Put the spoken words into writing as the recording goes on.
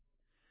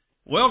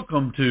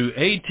Welcome to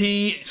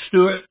A.T.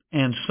 Stewart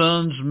and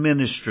Sons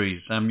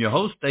Ministries. I'm your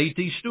host,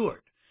 A.T.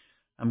 Stewart.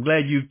 I'm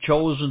glad you've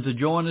chosen to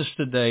join us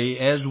today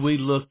as we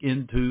look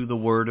into the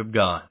Word of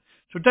God.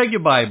 So take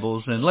your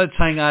Bibles and let's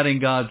hang out in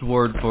God's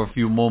Word for a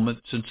few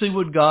moments and see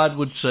what God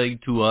would say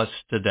to us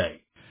today.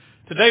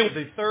 Today was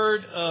the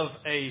third of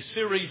a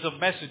series of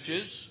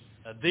messages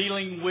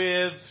dealing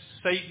with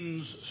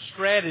Satan's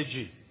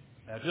strategy.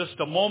 Now, just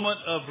a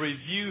moment of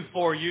review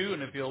for you,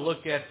 and if you'll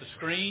look at the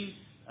screen,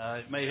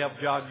 it may help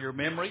jog your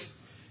memory.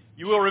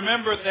 You will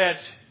remember that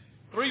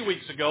 3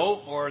 weeks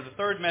ago, or the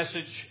third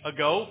message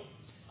ago,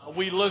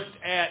 we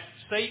looked at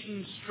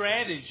Satan's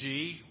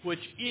strategy,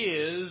 which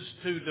is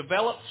to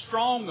develop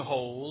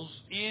strongholds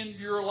in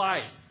your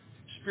life,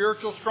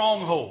 spiritual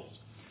strongholds.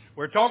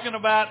 We're talking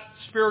about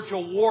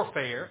spiritual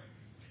warfare,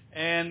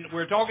 and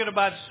we're talking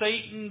about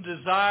Satan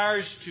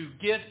desires to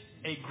get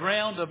a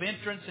ground of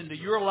entrance into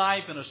your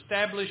life and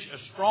establish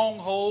a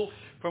stronghold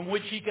from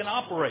which he can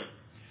operate.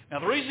 Now,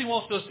 the reason he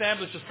wants to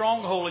establish a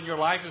stronghold in your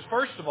life is,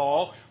 first of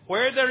all,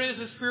 where there is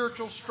a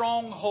spiritual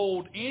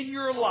stronghold in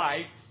your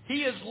life,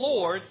 he is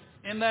Lord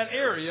in that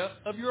area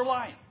of your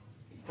life.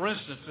 For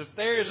instance, if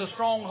there is a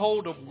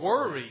stronghold of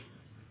worry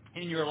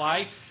in your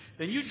life,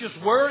 then you just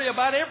worry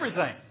about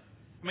everything.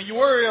 I mean, you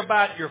worry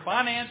about your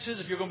finances,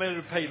 if you're going to be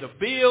able to pay the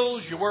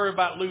bills. You worry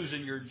about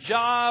losing your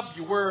job.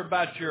 You worry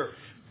about your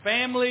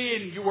family,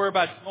 and you worry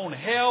about your own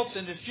health,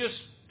 and it's just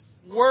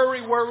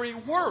worry, worry,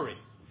 worry.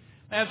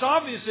 Now, it's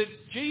obvious that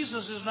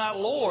Jesus is not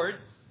Lord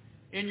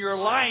in your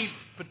life,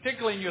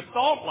 particularly in your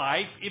thought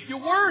life, if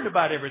you're worried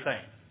about everything.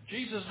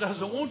 Jesus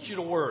doesn't want you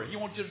to worry. He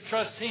wants you to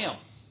trust Him.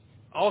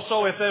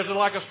 Also, if there's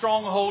like a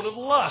stronghold of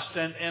lust,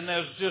 and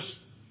there's just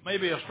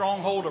maybe a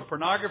stronghold of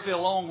pornography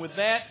along with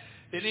that,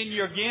 then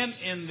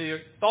in the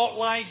thought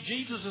life,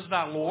 Jesus is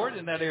not Lord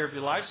in that area of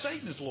your life.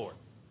 Satan is Lord.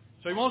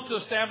 So he wants to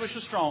establish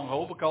a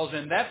stronghold because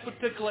in that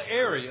particular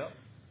area,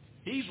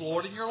 he's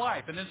Lord in your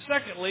life. And then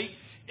secondly,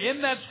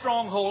 in that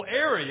stronghold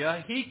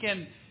area, he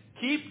can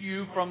keep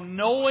you from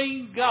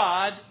knowing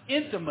God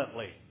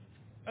intimately.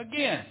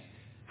 Again,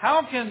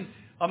 how can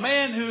a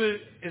man who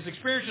is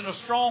experiencing a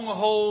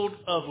stronghold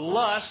of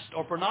lust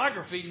or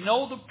pornography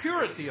know the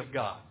purity of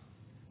God?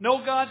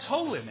 Know God's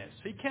holiness?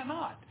 He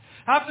cannot.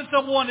 How can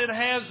someone that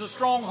has a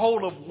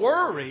stronghold of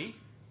worry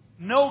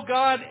know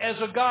God as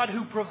a God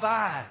who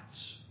provides,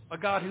 a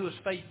God who is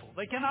faithful?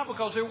 They cannot,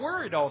 because they're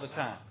worried all the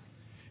time.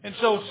 And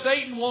so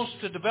Satan wants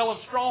to develop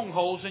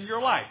strongholds in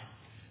your life.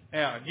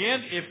 Now,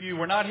 again, if you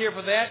were not here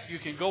for that, you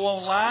can go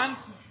online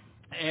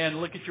and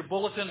look at your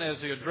bulletin as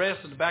the address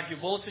in the back of your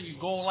bulletin. You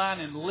go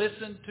online and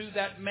listen to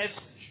that message.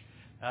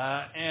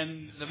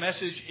 And the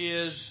message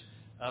is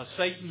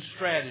Satan's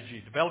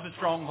strategy, developing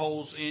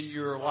strongholds in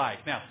your life.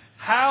 Now,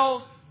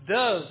 how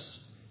does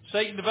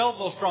Satan develop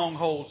those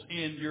strongholds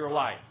in your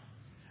life?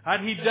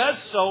 And he does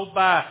so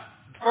by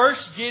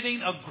first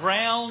getting a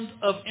ground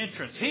of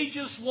entrance. He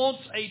just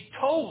wants a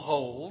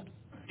toehold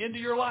into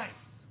your life.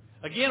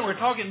 Again, we're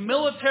talking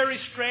military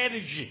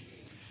strategy.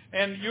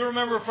 And you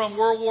remember from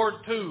World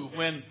War II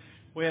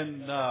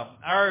when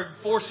our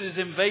forces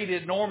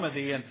invaded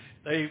Normandy and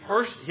they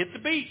first hit the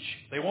beach.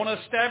 They want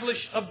to establish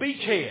a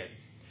beachhead.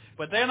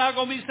 But they're not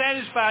going to be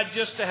satisfied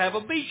just to have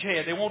a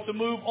beachhead. They want to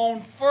move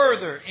on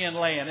further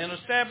inland and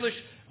establish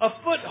a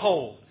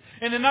foothold.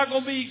 And they're not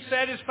going to be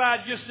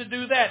satisfied just to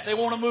do that. They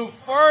want to move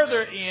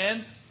further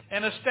in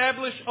and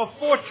establish a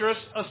fortress,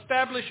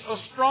 establish a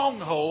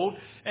stronghold,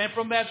 and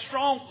from that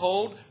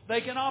stronghold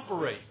they can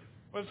operate.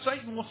 Well,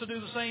 Satan wants to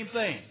do the same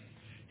thing.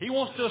 He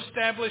wants to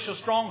establish a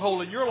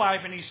stronghold in your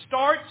life, and he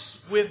starts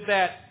with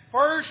that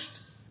first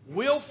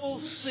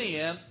willful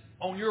sin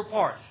on your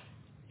part.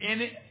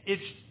 And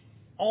it's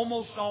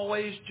almost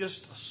always just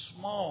a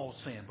small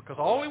sin, because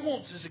all he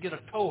wants is to get a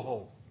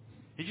toehold.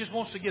 He just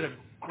wants to get a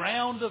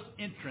ground of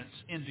entrance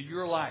into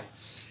your life.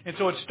 And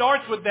so it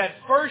starts with that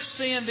first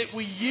sin that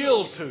we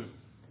yield to.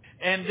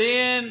 And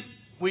then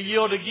we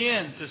yield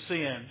again to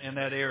sin in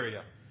that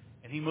area.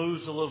 And he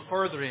moves a little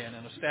further in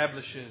and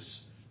establishes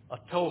a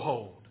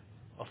toehold,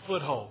 a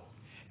foothold.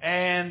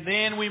 And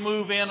then we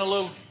move in a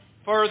little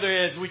further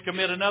as we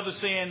commit another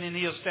sin, and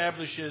he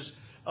establishes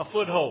a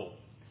foothold.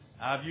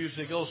 I've used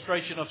the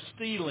illustration of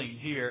stealing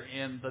here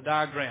in the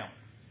diagram.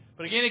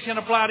 But again, it can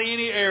apply to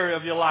any area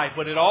of your life.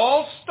 But it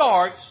all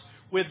starts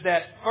with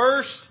that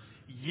first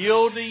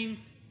yielding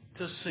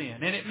to sin.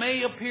 And it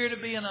may appear to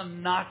be an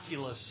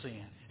innocuous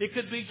sin. It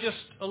could be just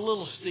a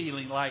little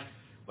stealing, like,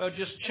 well,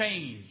 just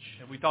change.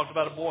 And we talked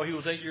about a boy who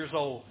was 8 years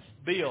old,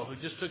 Bill, who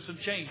just took some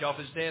change off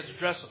his dad's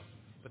dresser.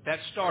 But that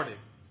started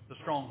the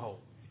stronghold.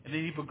 And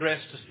then he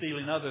progressed to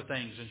stealing other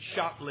things and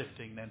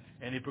shoplifting,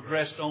 and he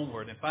progressed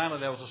onward. And finally,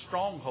 there was a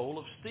stronghold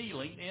of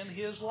stealing in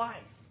his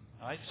life.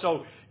 All right?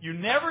 So you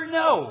never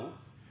know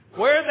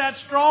where that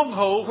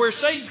stronghold, where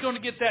Satan's going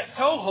to get that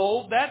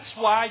toehold. That's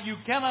why you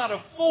cannot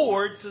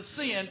afford to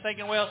sin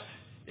thinking, well,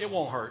 it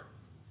won't hurt.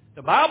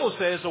 The Bible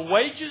says the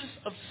wages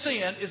of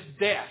sin is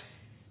death.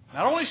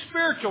 Not only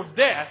spiritual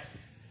death,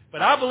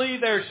 but I believe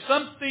there's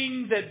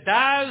something that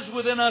dies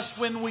within us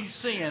when we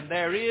sin.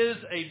 There is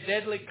a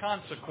deadly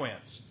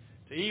consequence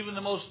to even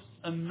the most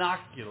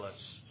innocuous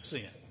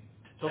sin.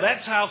 So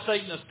that's how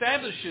Satan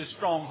establishes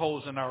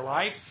strongholds in our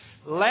life.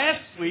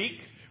 Last week,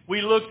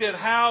 we looked at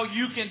how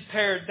you can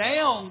tear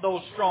down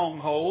those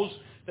strongholds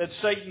that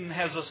Satan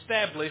has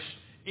established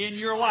in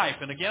your life.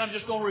 And again, I'm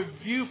just going to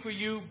review for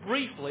you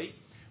briefly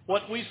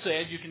what we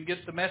said. You can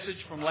get the message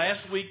from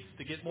last week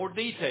to get more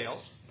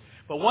details.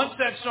 But once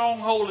that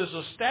stronghold is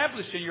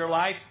established in your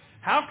life,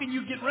 how can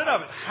you get rid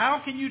of it?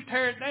 How can you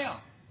tear it down?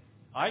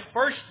 All right,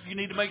 first, you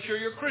need to make sure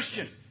you're a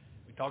Christian.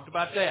 We talked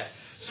about that.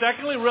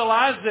 Secondly,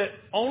 realize that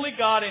only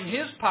God in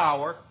His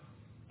power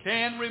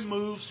can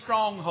remove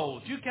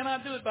strongholds. You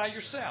cannot do it by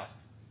yourself,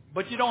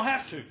 but you don't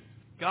have to.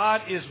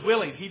 God is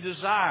willing. He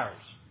desires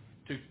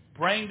to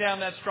bring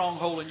down that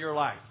stronghold in your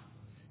life.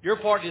 Your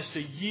part is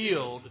to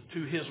yield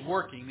to His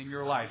working in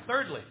your life.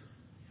 Thirdly,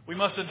 we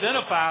must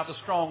identify the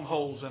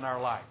strongholds in our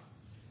life.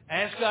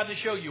 Ask God to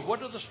show you,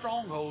 what are the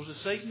strongholds that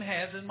Satan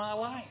has in my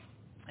life?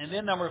 And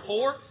then number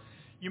 4,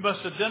 you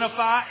must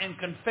identify and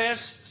confess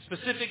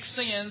specific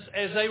sins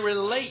as they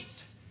relate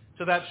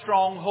to that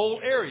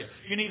stronghold area.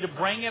 You need to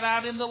bring it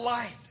out in the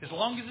light. As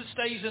long as it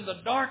stays in the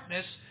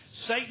darkness,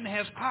 Satan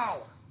has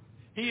power.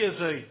 He is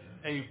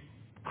a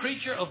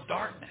creature of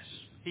darkness.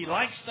 He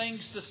likes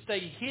things to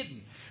stay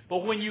hidden.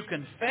 But when you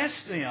confess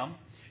them,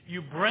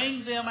 you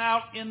bring them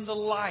out in the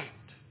light.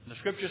 And the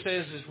Scripture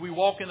says, as we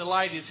walk in the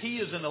light, as He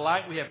is in the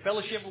light, we have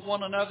fellowship with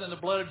one another, and the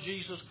blood of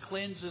Jesus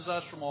cleanses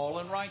us from all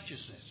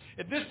unrighteousness.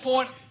 At this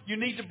point, you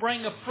need to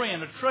bring a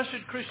friend, a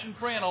trusted Christian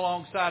friend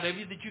alongside of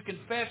you that you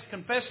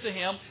confess to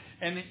him,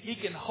 and He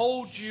can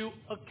hold you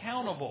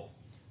accountable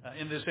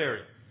in this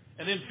area.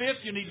 And then fifth,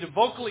 you need to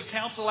vocally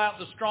counsel out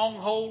the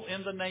stronghold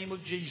in the name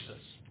of Jesus.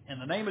 In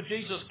the name of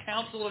Jesus,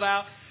 counsel it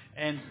out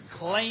and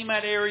claim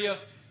that area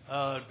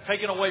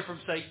taken away from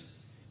Satan.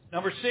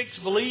 Number 6,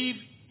 believe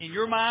in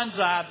your mind's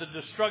eye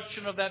the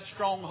destruction of that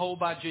stronghold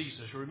by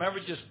Jesus. Remember,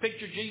 just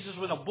picture Jesus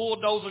with a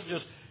bulldozer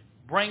just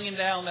bringing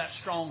down that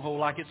stronghold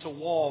like it's a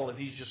wall and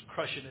He's just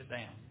crushing it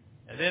down.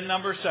 And then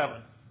number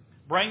 7,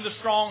 bring the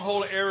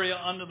stronghold area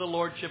under the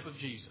lordship of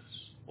Jesus.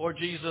 Lord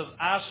Jesus,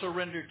 I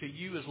surrender to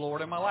You as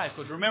Lord in my life.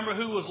 Because remember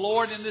who was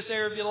Lord in this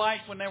area of your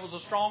life when there was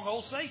a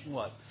stronghold? Satan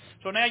was.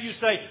 So now you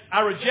say,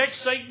 I reject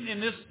Satan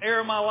in this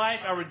area of my life.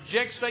 I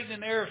reject Satan in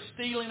the area of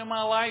stealing in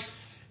my life.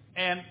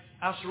 And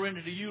I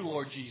surrender to You,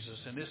 Lord Jesus,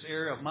 in this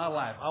area of my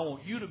life. I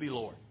want You to be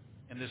Lord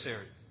in this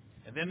area.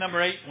 And then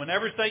number 8,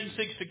 whenever Satan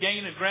seeks to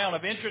gain a ground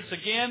of entrance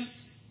again,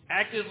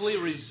 actively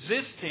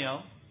resist him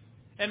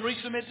and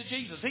resubmit to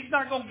Jesus. He's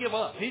not going to give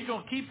up. He's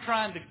going to keep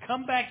trying to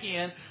come back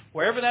in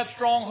wherever that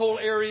stronghold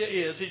area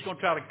is. He's going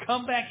to try to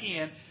come back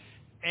in,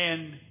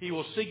 and he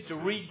will seek to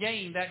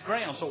regain that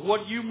ground. So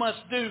what you must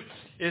do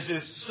is,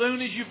 as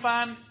soon as you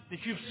find that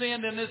you've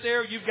sinned in this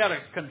area, you've got to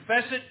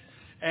confess it,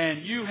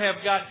 and you have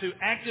got to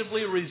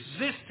actively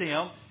resist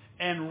him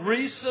and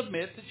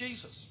resubmit to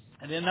Jesus.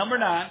 And then number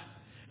 9,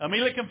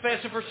 immediately confess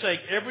and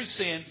forsake every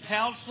sin,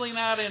 counseling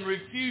out and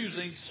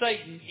refusing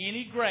Satan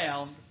any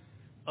ground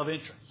of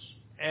entrance.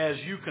 As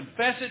you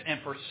confess it and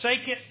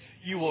forsake it,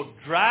 you will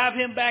drive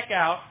him back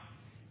out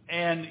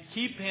and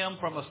keep him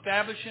from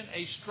establishing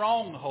a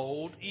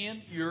stronghold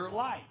in your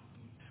life.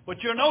 But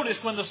you'll notice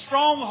when the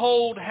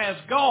stronghold has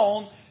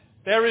gone,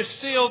 there is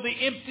still the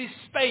empty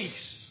space.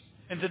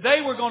 And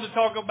today we're going to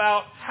talk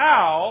about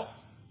how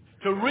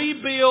to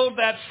rebuild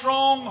that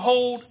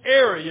stronghold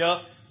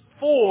area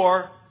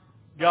for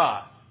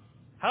God.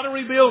 How to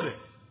rebuild it.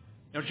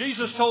 Now,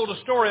 Jesus told a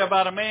story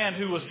about a man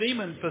who was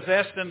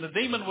demon-possessed, and the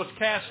demon was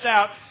cast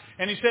out.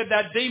 And he said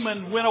that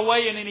demon went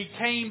away, and then he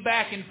came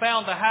back and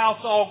found the house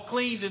all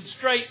cleaned and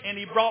straight, and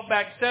he brought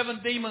back 7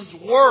 demons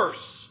worse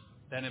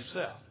than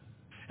himself.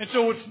 And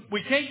so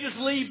we can't just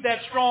leave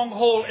that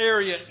stronghold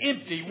area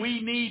empty.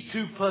 We need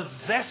to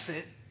possess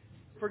it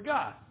for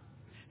God.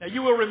 Now,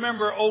 you will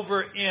remember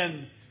over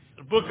in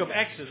the book of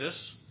Exodus,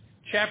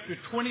 chapter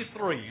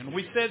 23, and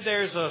we said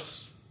there's a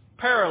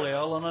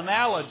parallel, an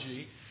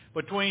analogy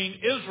between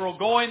Israel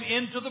going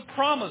into the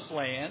promised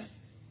land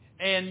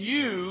and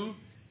you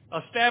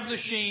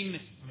establishing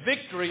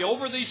victory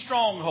over these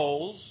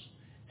strongholds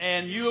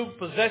and you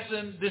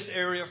possessing this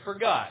area for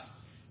God.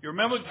 You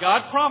remember,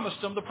 God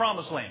promised them the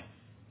promised land.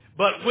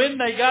 But when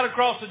they got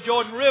across the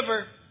Jordan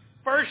River,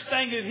 first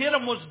thing that hit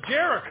them was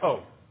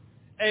Jericho,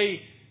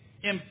 a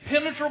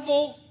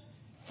impenetrable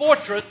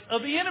fortress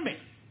of the enemy.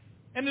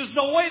 And there's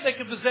no way they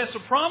could possess the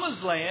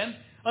promised land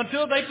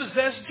until they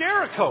possessed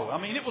Jericho. I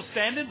mean, it was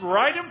standing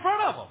right in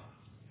front of them.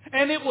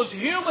 And it was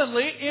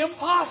humanly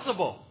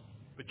impossible.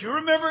 But you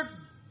remember,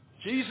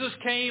 Jesus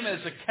came as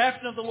the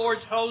captain of the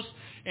Lord's host,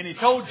 and He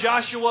told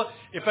Joshua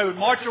if they would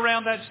march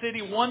around that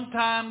city one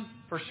time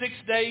for 6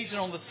 days, and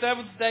on the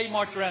 7th day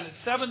march around it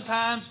 7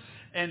 times,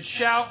 and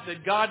shout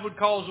that God would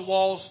cause the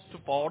walls to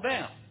fall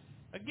down.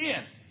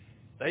 Again,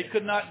 they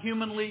could not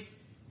humanly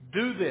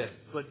do this,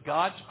 but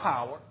God's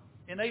power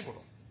enabled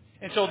them.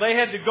 And so they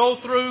had to go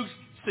through,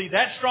 see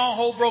that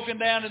stronghold broken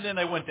down, and then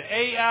they went to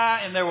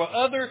Ai, and there were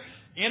other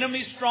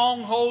enemy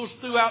strongholds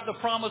throughout the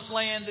promised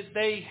land that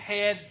they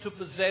had to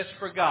possess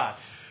for God.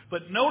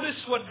 But notice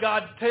what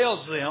God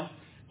tells them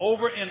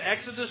over in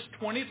Exodus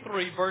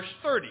 23, verse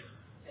 30.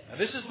 Now,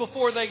 this is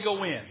before they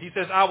go in. He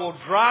says, I will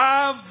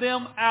drive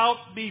them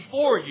out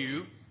before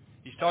you.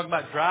 He's talking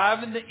about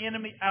driving the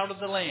enemy out of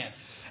the land.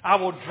 I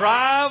will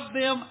drive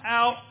them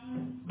out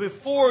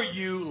before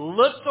you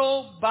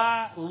little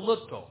by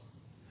little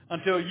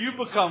until you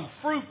become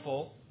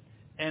fruitful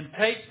and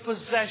take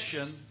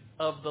possession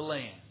of the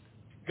land.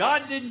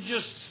 God didn't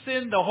just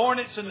send the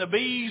hornets and the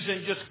bees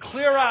and just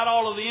clear out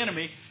all of the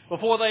enemy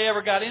before they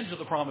ever got into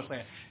the promised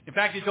land. In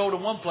fact, he told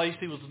in one place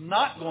he was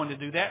not going to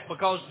do that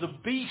because the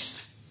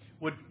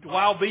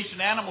wild beasts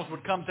and animals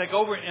would come take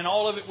over and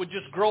all of it would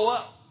just grow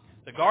up.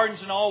 The gardens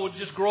and all would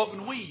just grow up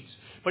in weeds.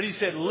 But he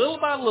said, little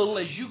by little,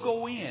 as you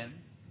go in,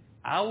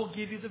 I will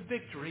give you the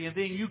victory, and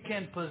then you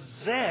can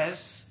possess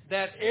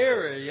that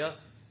area,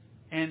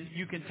 and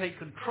you can take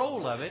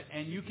control of it,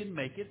 and you can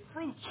make it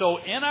fruit. So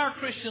in our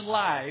Christian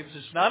lives,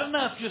 it's not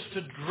enough just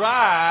to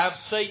drive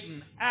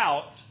Satan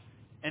out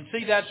and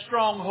see that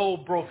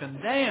stronghold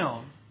broken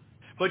down,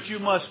 but you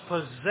must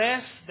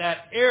possess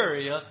that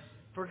area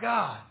for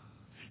God.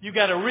 You've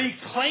got to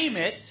reclaim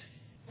it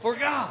for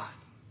God.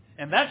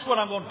 And that's what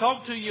I'm going to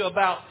talk to you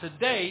about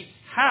today,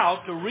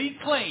 how to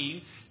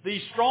reclaim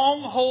these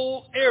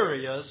stronghold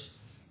areas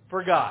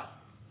for God.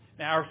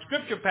 Now, our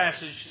scripture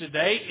passage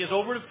today is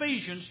over in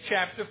Ephesians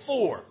chapter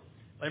 4.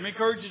 Let me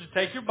encourage you to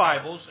take your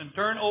Bibles and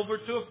turn over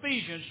to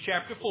Ephesians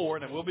chapter 4.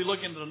 And we'll be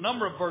looking at a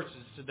number of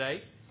verses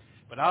today.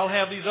 But I'll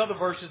have these other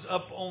verses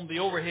up on the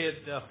overhead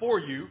for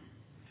you.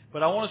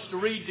 But I want us to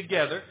read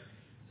together,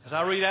 as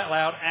I read out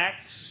loud,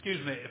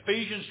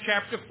 Ephesians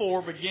chapter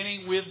 4,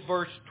 beginning with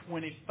verse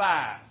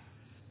 25.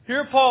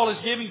 Here Paul is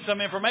giving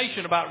some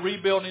information about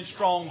rebuilding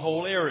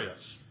stronghold areas.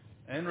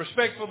 And in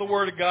respect for the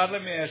Word of God,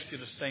 let me ask you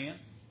to stand.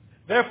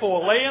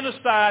 Therefore, laying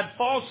aside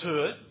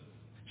falsehood,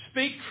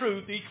 speak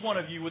truth, each one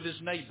of you with his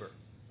neighbor.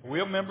 For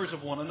we are members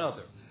of one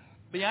another.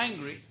 Be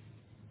angry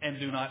and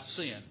do not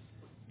sin.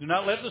 Do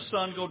not let the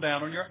sun go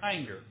down on your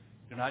anger.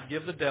 Do not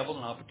give the devil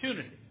an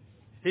opportunity.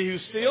 He who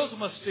steals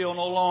must steal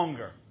no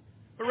longer,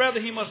 but rather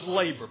he must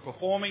labor,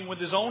 performing with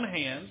his own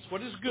hands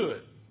what is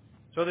good,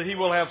 so that he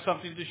will have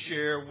something to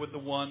share with the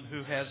one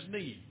who has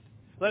need.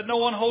 Let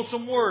no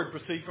unwholesome word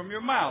proceed from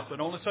your mouth,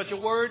 but only such a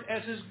word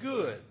as is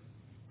good,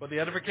 for the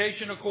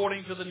edification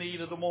according to the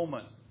need of the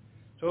moment,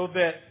 so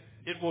that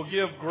it will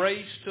give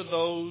grace to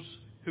those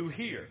who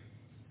hear.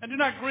 And do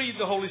not grieve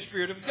the Holy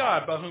Spirit of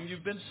God, by whom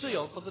you've been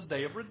sealed for the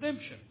day of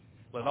redemption.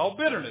 Let all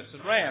bitterness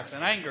and wrath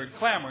and anger and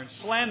clamor and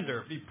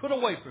slander be put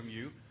away from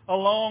you,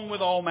 along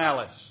with all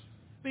malice.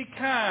 Be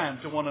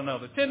kind to one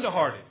another,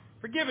 tenderhearted,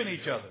 forgiving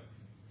each other,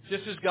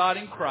 just as God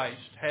in Christ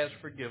has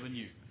forgiven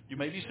you. You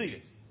may be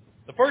seated.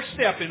 The first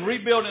step in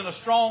rebuilding a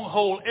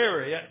stronghold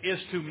area is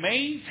to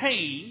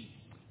maintain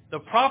the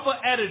proper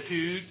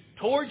attitude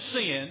towards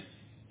sin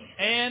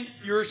and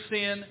your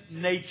sin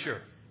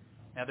nature.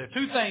 Now, there are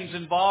two things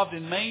involved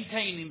in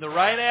maintaining the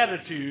right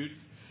attitude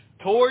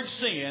towards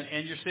sin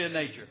and your sin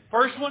nature.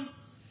 First one,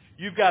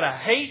 you've got to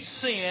hate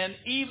sin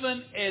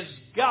even as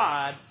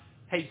God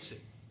hates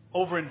it.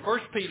 Over in 1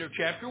 Peter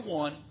chapter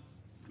 1,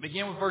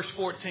 begin with verse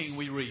 14,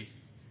 we read,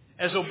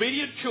 As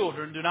obedient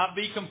children, do not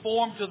be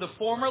conformed to the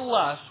former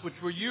lusts which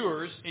were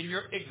yours in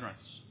your ignorance.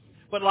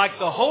 But like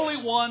the Holy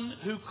One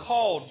who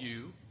called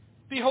you,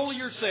 be holy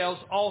yourselves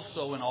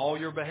also in all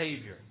your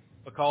behavior,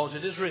 because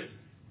it is written,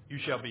 You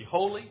shall be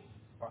holy,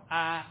 for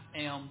I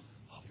am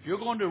holy. If you're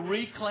going to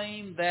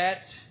reclaim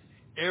that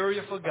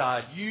area for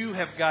God, you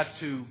have got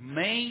to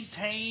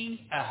maintain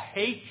a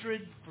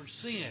hatred for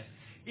sin,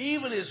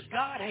 even as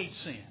God hates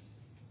sin.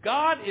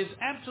 God is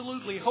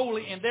absolutely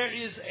holy, and there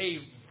is a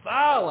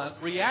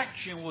violent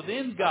reaction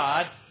within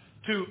God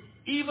to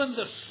even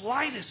the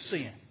slightest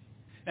sin.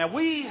 Now,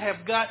 we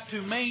have got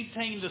to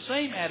maintain the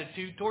same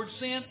attitude towards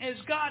sin as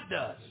God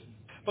does.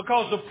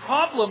 Because the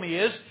problem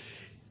is,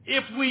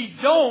 if we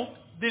don't,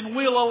 then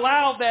we'll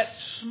allow that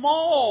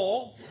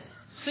small,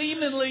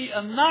 seemingly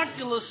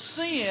innocuous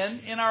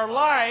sin in our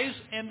lives,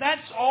 and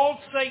that's all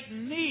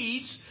Satan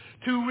needs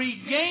to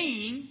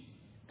regain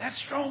that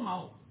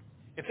stronghold.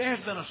 If there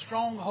has been a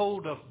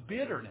stronghold of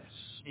bitterness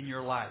in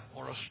your life,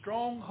 or a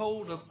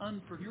stronghold of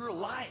unforgiveness in your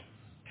life,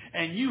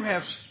 and you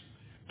have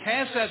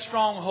cast that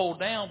stronghold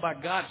down by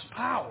God's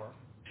power,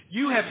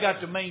 you have got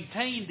to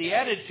maintain the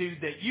attitude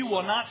that you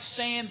will not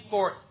stand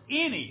for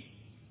any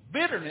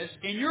bitterness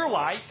in your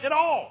life at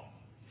all.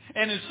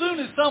 And as soon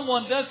as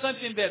someone does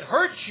something that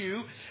hurts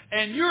you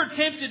and you're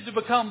tempted to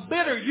become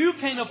bitter, you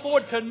can't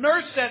afford to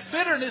nurse that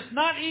bitterness,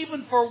 not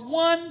even for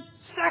 1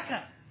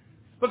 second.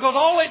 Because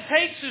all it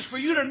takes is for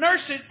you to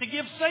nurse it to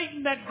give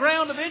Satan that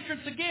ground of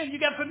entrance again. You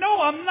got to say,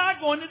 no, I'm not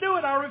going to do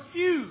it. I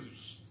refuse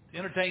to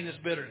entertain this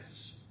bitterness.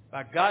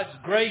 By God's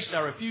grace, I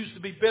refuse to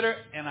be bitter,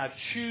 and I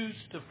choose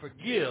to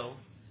forgive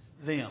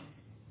them.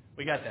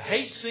 We got to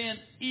hate sin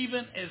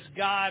even as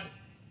God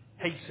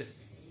hates it.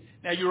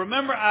 Now, you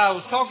remember I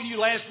was talking to you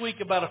last week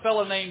about a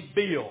fellow named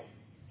Bill.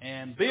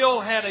 And Bill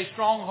had a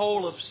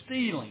stronghold of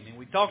stealing, and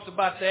we talked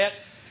about that.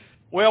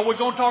 Well, we're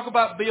going to talk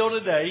about Bill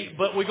today,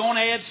 but we're going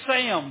to add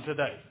Sam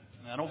today.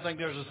 And I don't think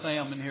there's a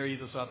Sam in here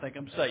either, so I think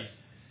I'm safe.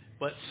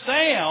 But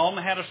Sam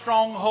had a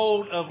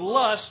stronghold of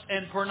lust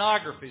and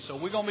pornography. So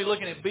we're going to be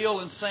looking at Bill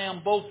and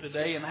Sam both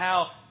today and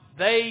how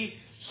they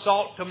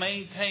sought to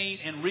maintain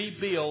and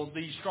rebuild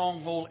these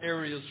stronghold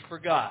areas for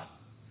God.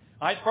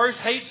 All right, first,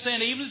 hate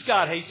sin even as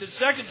God hates it.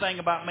 Second thing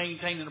about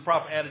maintaining the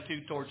proper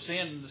attitude towards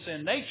sin and the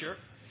sin nature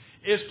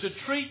is to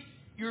treat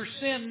your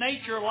sin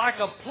nature like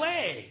a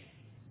plague.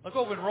 Look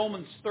over in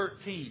Romans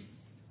 13.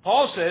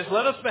 Paul says,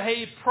 let us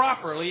behave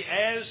properly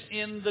as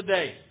in the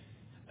day,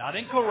 not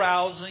in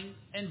carousing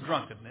and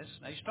drunkenness.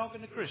 Now he's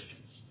talking to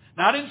Christians.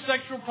 Not in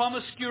sexual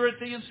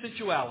promiscuity and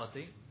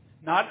sensuality,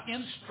 not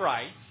in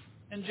strife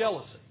and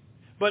jealousy,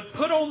 but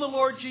put on the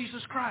Lord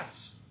Jesus Christ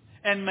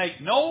and make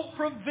no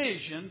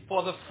provision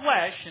for the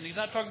flesh, and he's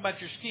not talking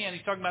about your skin,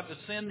 he's talking about the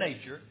sin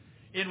nature,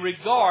 in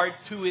regard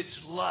to its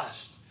lust,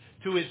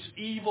 to its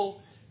evil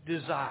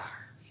desire.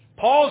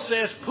 Paul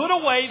says, put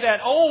away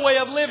that old way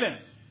of living.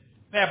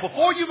 Now,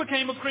 before you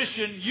became a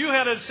Christian, you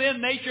had a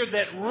sin nature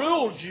that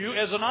ruled you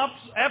as an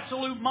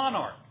absolute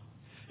monarch.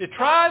 It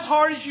try as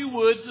hard as you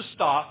would to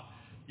stop,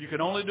 you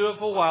could only do it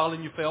for a while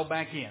and you fell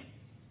back in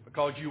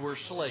because you were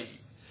a slave.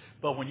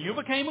 But when you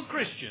became a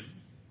Christian,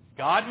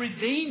 God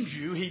redeemed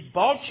you. He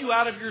bought you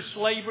out of your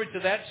slavery to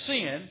that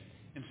sin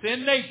and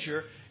sin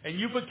nature, and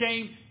you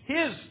became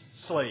His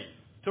slave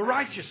to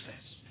righteousness.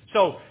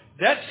 So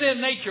that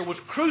sin nature was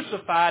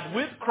crucified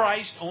with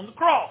Christ on the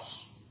cross.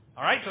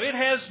 All right, so it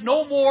has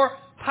no more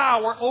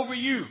power over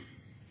you.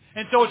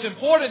 And so it's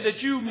important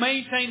that you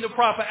maintain the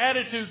proper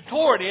attitude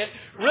toward it,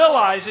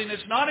 realizing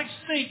it's not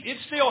extinct. It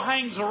still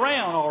hangs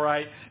around, all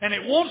right, and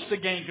it wants to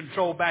gain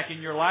control back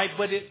in your life,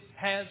 but it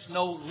has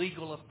no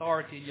legal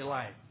authority in your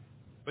life.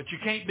 But you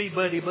can't be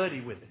buddy-buddy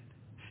with it.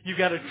 You've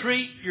got to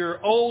treat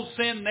your old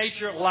sin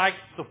nature like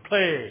the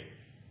plague.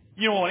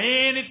 You don't want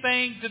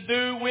anything to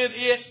do with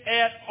it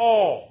at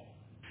all.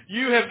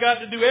 You have got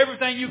to do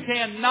everything you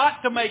can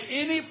not to make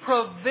any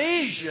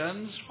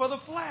provisions for the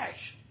flesh.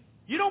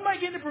 You don't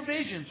make any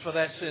provisions for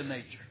that sin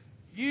nature.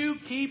 You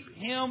keep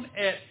him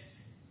at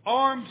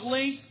arm's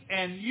length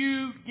and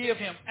you give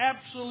him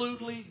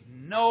absolutely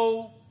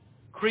no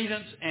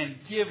credence and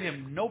give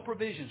him no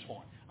provisions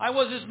for him.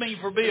 What does this mean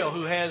for Bill,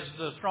 who has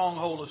the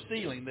stronghold of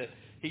stealing that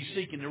he's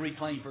seeking to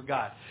reclaim for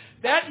God?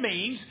 That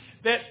means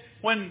that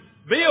when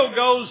Bill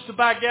goes to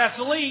buy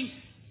gasoline,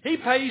 he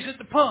pays at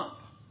the pump.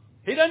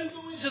 He doesn't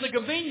go into the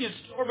convenience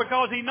store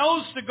because he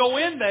knows to go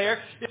in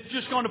there, it's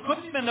just going to put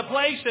him in the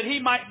place that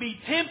he might be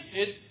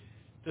tempted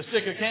to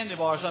stick a candy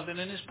bar or something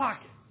in his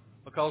pocket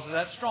because of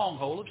that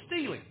stronghold of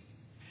stealing.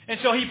 And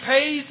so he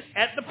pays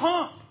at the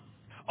pump.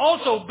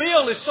 Also,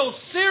 Bill is so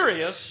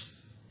serious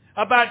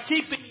about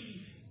keeping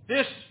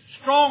this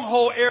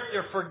stronghold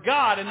area for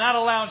God and not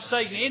allowing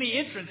Satan any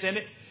entrance in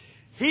it,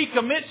 he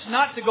commits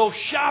not to go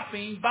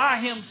shopping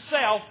by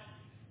himself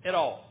at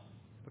all.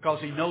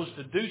 Because he knows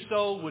to do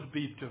so would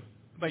be to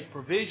make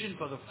provision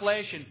for the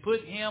flesh and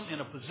put him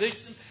in a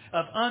position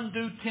of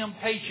undue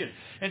temptation.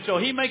 And so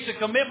he makes a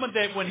commitment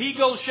that when he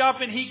goes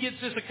shopping, he gets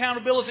this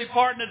accountability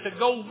partner to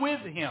go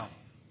with him.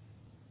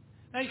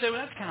 Now you say,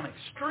 well, that's kind of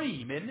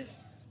extreme, isn't it?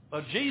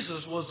 Well,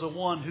 Jesus was the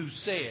one who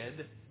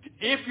said,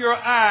 if your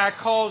eye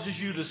causes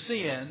you to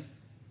sin,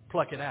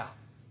 pluck it out.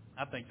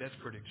 I think that's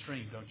pretty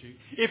extreme, don't you?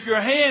 If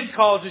your hand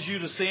causes you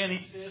to sin,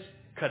 he says,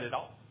 cut it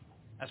off.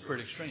 That's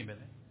pretty extreme, isn't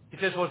it? He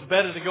says, well, it's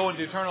better to go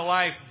into eternal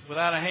life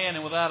without a hand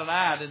and without an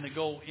eye than to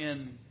go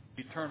in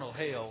eternal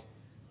hell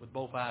with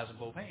both eyes and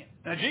both hands.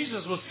 Now,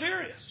 Jesus was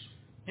serious.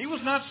 He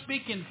was not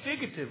speaking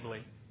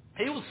figuratively.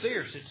 He was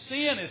serious. That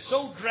sin is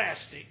so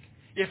drastic.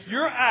 If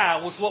your eye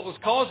was what was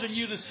causing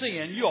you to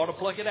sin, you ought to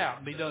pluck it out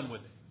and be done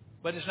with it.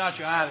 But it's not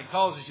your eye that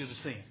causes you to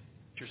sin.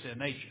 It's your sin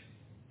nature.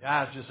 Your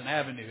eye is just an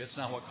avenue. It's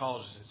not what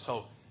causes it.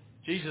 So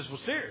Jesus was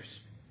serious.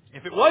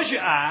 If it was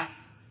your eye,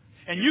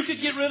 and you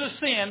could get rid of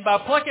sin by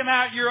plucking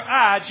out your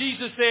eye,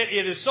 Jesus said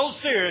it is so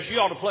serious you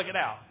ought to pluck it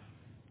out.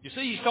 You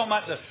see, he's talking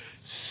about the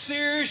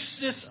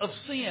seriousness of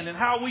sin and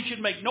how we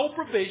should make no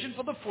provision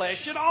for the flesh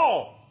at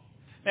all.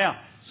 Now,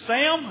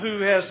 Sam,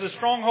 who has the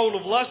stronghold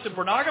of lust and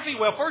pornography,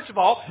 well, first of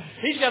all,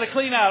 he's got to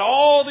clean out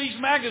all these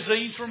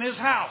magazines from his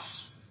house.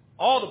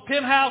 All the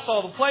Penthouse,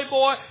 all the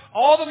Playboy,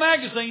 all the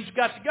magazines have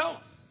got to go.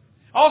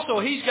 Also,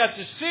 he's got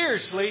to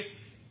seriously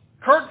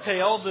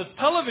curtail the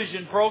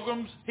television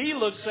programs he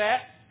looks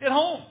at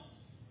home.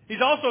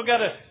 He's also got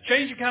to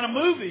change the kind of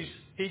movies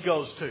he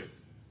goes to.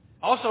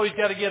 Also, he's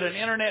got to get an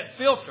internet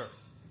filter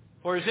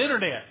for his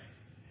internet.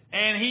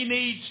 And he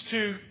needs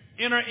to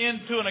enter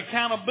into an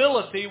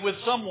accountability with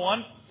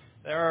someone.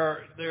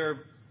 Their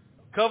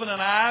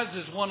Covenant Eyes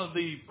is one of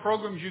the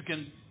programs you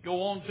can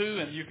go on to,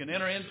 and you can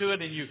enter into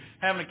it, and you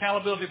have an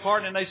accountability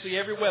partner, and they see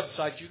every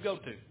website you go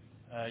to.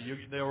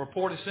 Their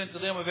report is sent to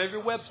them of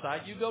every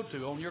website you go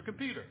to on your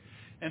computer.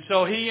 And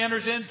so he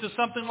enters into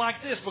something like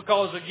this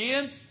because,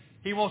 again,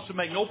 he wants to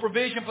make no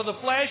provision for the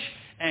flesh,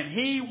 and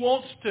he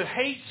wants to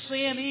hate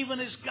sin even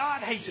as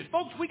God hates it.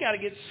 Folks, we got to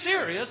get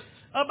serious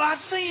about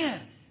sin.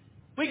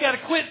 We got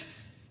to quit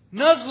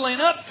nuzzling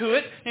up to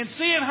it and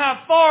seeing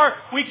how far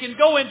we can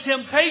go in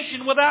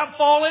temptation without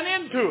falling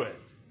into it.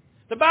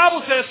 The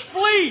Bible says,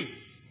 flee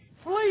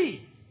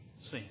Flee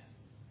sin.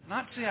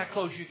 Not see how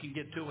close you can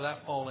get to it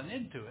without falling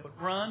into it, but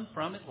run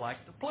from it like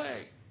the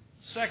plague.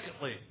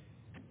 Secondly,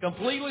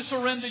 completely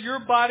surrender your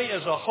body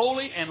as a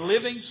holy and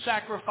living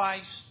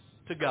sacrifice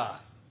to God.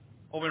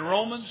 Over in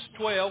Romans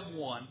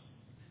 12:1.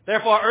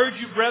 Therefore I urge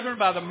you, brethren,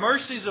 by the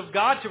mercies of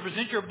God, to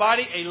present your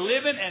body a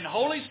living and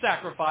holy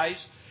sacrifice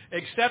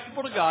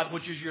acceptable to God,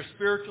 which is your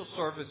spiritual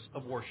service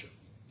of worship.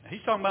 Now,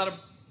 he's talking about a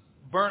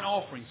burnt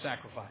offering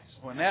sacrifice.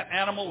 When that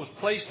animal was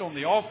placed on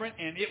the offering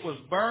and it was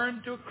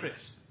burned to a crisp.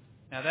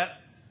 Now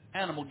that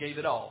animal gave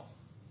it all.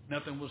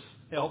 Nothing was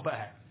held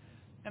back.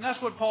 And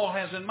that's what Paul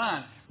has in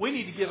mind. We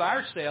need to give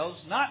ourselves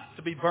not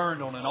to be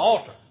burned on an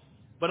altar,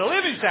 but a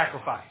living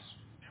sacrifice.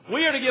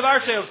 We are to give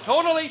ourselves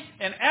totally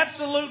and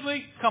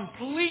absolutely,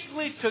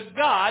 completely to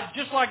God,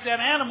 just like that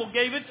animal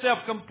gave itself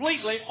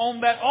completely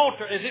on that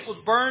altar as it was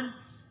burned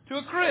to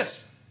a crisp.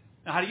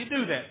 Now, how do you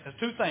do that? There's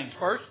two things.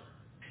 First,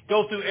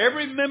 go through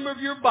every member of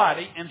your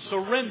body and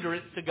surrender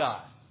it to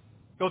God.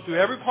 Go through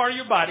every part of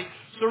your body,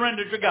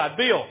 surrender it to God.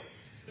 Bill,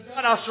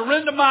 God, I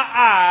surrender my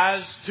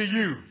eyes to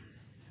you.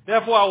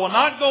 Therefore, I will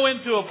not go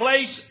into a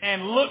place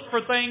and look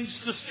for things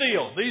to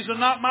steal. These are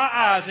not my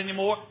eyes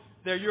anymore.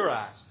 They're your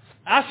eyes.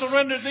 I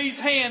surrender these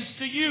hands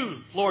to you,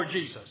 Lord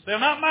Jesus. They're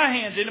not my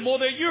hands anymore.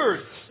 They're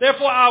yours.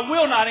 Therefore, I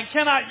will not and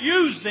cannot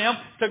use them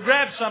to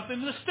grab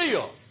something to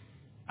steal.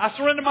 I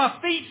surrender my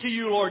feet to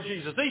you, Lord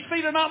Jesus. These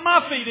feet are not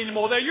my feet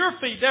anymore. They're your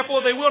feet.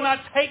 Therefore, they will not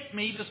take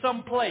me to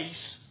some place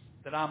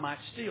that I might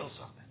steal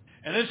something.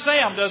 And then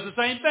Sam does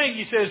the same thing.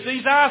 He says,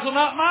 these eyes are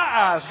not my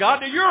eyes,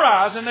 God. They're your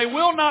eyes, and they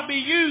will not be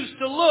used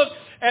to look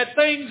at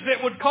things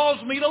that would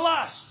cause me to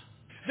lust.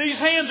 These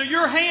hands are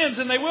your hands,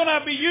 and they will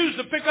not be used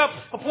to pick up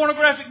a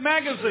pornographic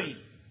magazine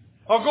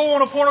or go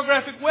on a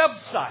pornographic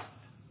website.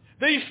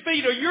 These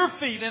feet are your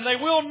feet, and they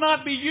will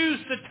not be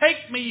used to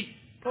take me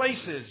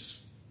places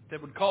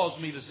that would cause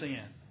me to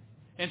sin.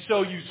 And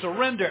so you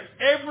surrender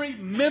every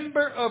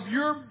member of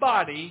your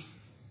body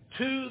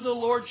to the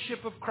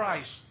Lordship of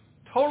Christ,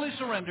 totally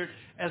surrendered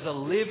as a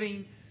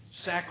living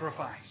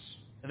sacrifice.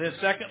 And then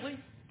secondly,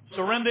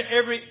 surrender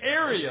every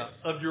area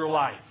of your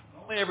life.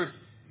 Not only every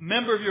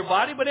member of your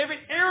body, but every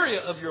area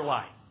of your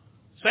life.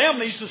 Sam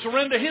needs to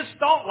surrender his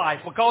thought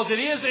life because it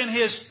is in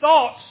his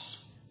thoughts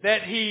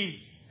that he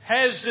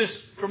has this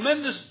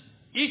tremendous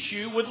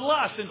issue with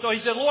lust. And so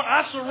he said, Lord,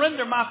 I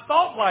surrender my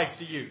thought life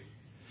to you.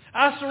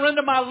 I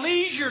surrender my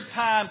leisure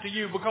time to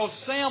you, because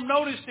Sam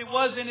noticed it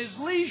was in his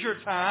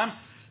leisure time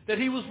that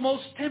he was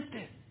most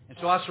tempted. And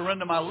so I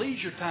surrender my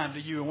leisure time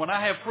to you. And when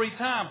I have free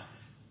time,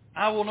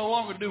 I will no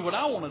longer do what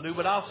I want to do,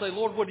 but I'll say,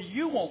 Lord, what do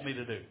you want me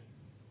to do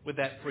with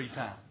that free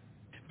time?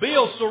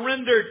 Bill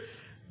surrendered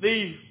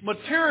the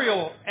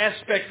material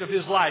aspect of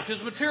his life,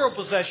 his material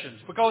possessions,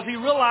 because he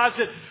realized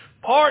that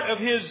part of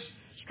his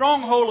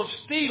stronghold of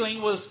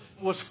stealing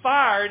was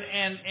fired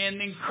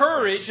and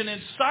encouraged and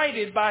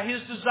incited by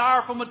his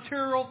desire for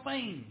material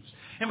things.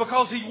 And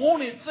because he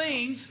wanted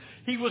things,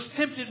 he was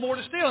tempted more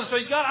to steal. And so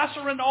he said, God, I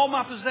surrender all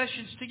my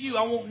possessions to you.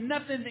 I want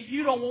nothing that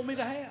you don't want me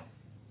to have.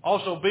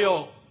 Also,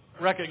 Bill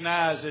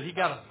recognized that he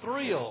got a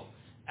thrill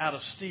out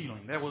of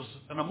stealing. There was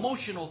an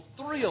emotional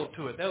thrill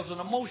to it. There was an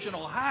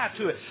emotional high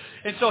to it.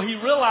 And so he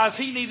realized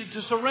he needed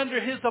to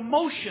surrender his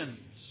emotions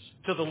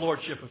to the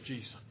Lordship of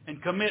Jesus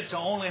and commit to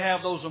only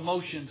have those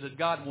emotions that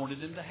God wanted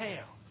him to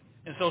have.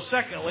 And so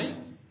secondly,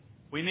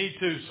 we need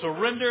to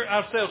surrender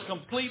ourselves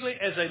completely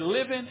as a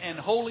living and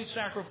holy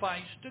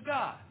sacrifice to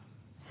God.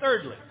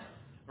 Thirdly,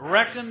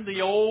 reckon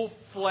the old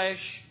flesh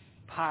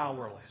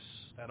powerless.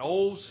 That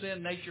old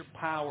sin nature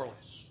powerless.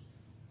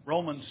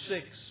 Romans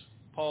 6,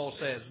 Paul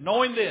says,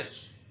 knowing this,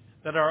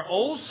 that our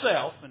old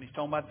self, and he's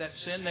talking about that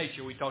sin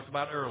nature we talked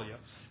about earlier,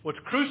 was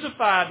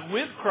crucified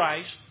with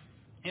Christ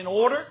in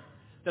order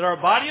that our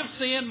body of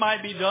sin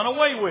might be done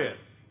away with,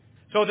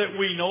 so that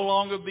we no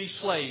longer be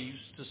slaves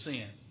to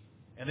sin.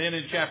 And then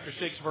in chapter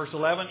 6, verse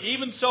 11,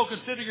 even so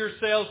consider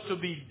yourselves to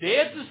be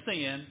dead to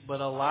sin,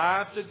 but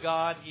alive to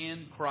God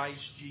in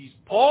Christ Jesus.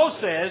 Paul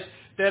says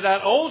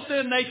that old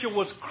sin nature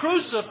was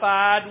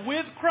crucified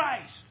with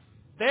Christ.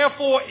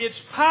 Therefore, its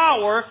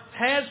power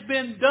has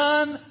been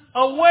done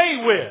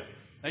away with.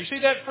 Now you see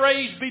that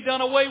phrase, be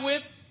done away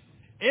with?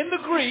 In the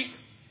Greek,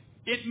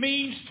 it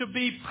means to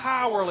be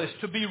powerless,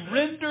 to be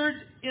rendered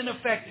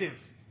ineffective,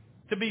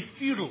 to be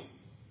futile.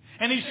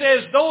 And he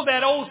says, though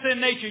that old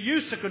sin nature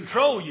used to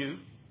control you,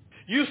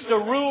 used to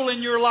rule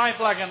in your life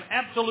like an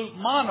absolute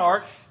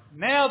monarch,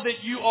 now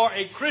that you are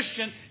a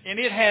Christian and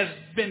it has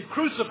been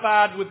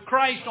crucified with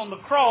Christ on the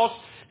cross,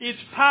 its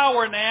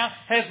power now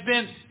has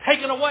been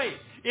taken away.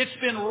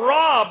 It's been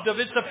robbed of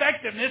its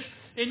effectiveness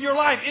in your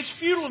life. It's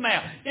futile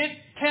now. It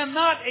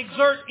cannot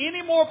exert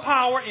any more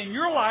power in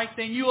your life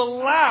than you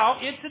allow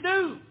it to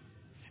do.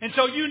 And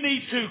so you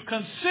need to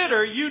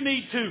consider, you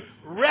need to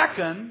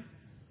reckon.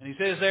 And he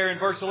says there in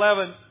verse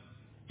 11,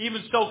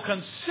 even so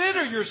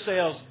consider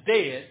yourselves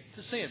dead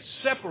to sin,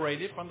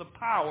 separated from the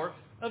power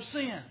of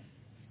sin.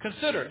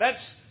 Consider. That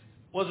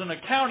was an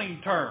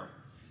accounting term.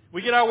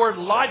 We get our word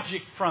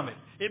logic from it.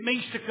 It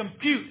means to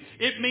compute.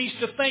 It means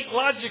to think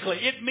logically.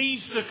 It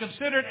means to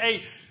consider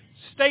a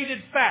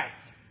stated fact.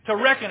 To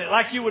reckon it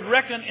like you would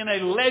reckon in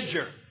a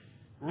ledger.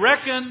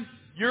 Reckon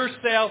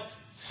yourself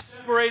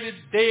separated,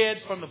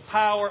 dead from the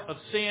power of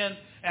sin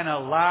and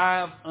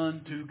alive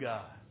unto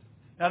God.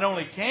 Not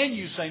only can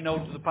you say no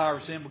to the power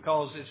of sin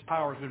because its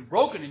power has been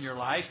broken in your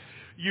life,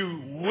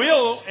 you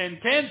will and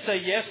can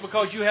say yes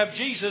because you have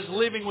Jesus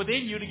living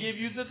within you to give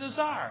you the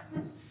desire.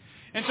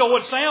 And so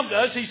what Sam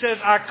does, he says,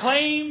 I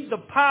claim the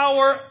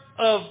power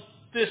of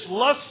this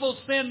lustful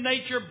sin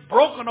nature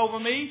broken over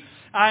me.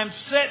 I am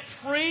set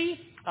free.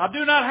 I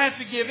do not have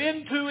to give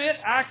in to it.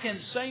 I can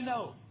say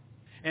no.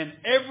 And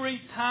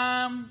every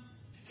time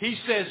he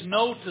says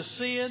no to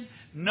sin,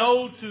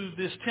 no to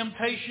this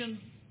temptation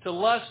to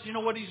lust, you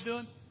know what he's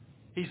doing?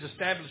 He's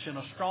establishing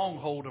a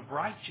stronghold of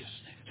righteousness.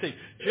 See,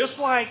 just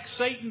like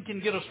Satan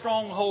can get a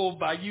stronghold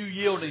by you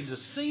yielding to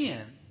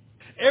sin,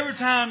 every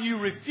time you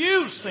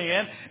refuse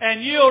sin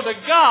and yield to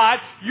God,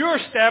 you're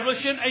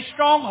establishing a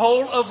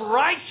stronghold of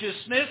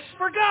righteousness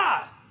for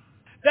God.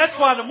 That's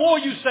why the more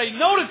you say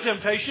no to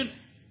temptation,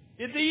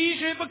 the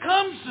easier it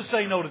becomes to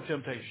say no to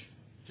temptation.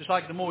 Just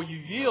like the more you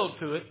yield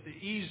to it, the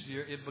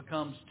easier it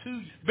becomes to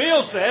you.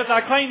 Bill says,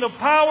 I claim the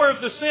power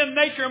of the sin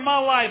nature in my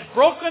life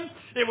broken.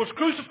 It was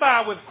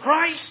crucified with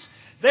Christ.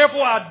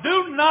 Therefore, I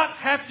do not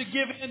have to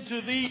give in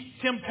to these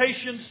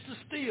temptations to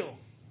steal.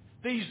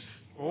 These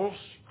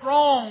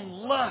strong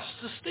lusts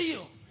to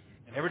steal.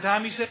 And every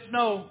time he says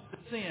no to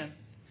sin,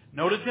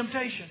 no to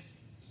temptation,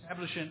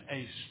 establishing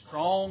a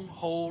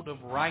stronghold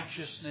of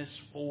righteousness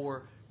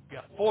for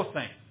God. Fourth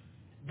thing,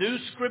 do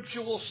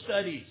scriptural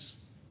studies.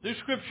 Do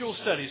scriptural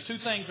studies. Two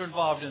things are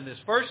involved in this.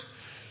 First,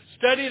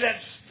 study that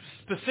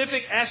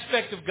specific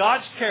aspect of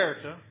God's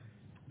character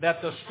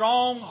that the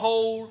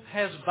stronghold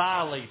has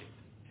violated.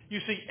 You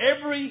see,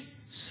 every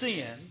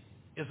sin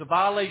is a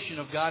violation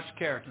of God's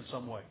character in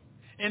some way.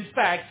 In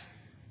fact,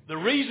 the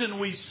reason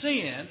we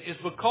sin is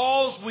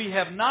because we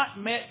have not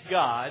met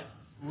God,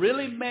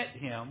 really met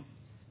Him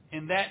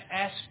in that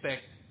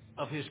aspect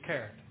of His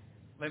character.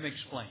 Let me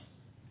explain.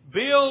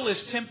 Bill is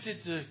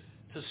tempted to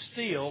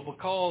steal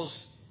because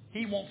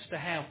he wants to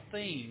have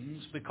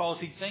things, because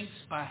he thinks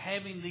by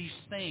having these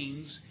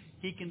things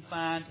he can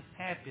find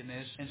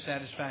happiness and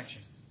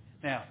satisfaction.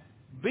 Now,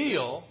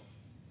 Bill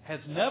has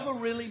never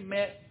really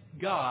met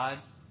God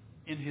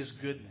in His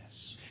goodness.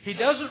 He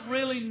doesn't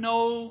really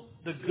know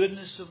the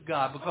goodness of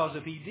God, because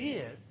if he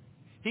did,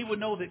 he would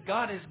know that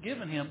God has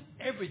given him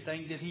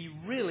everything that he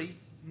really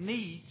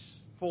needs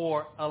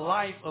for a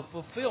life of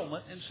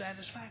fulfillment and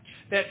satisfaction.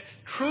 That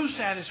true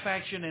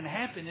satisfaction and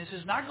happiness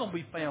is not going to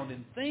be found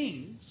in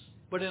things,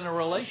 but in a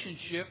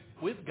relationship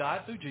with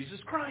God through Jesus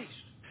Christ.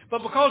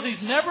 But because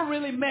he's never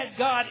really met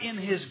God in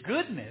His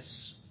goodness,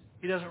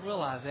 he doesn't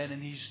realize that,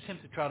 and he's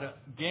tempted to try to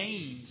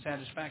gain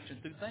satisfaction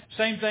through things.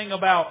 Same thing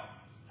about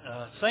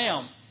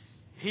Sam.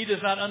 He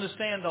does not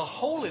understand the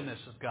holiness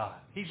of God.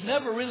 He's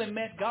never really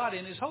met God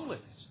in His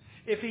holiness.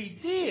 If he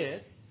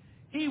did,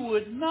 he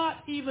would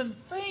not even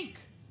think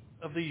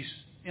of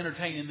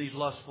entertaining these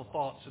lustful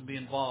thoughts and be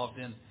involved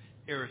in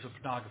areas of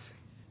pornography,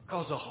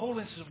 because the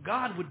holiness of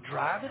God would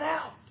drive it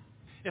out.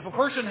 If a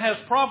person has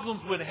problems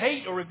with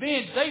hate or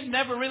revenge, they've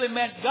never really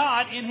met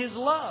God in His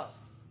love.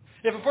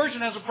 If a person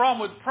has a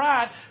problem with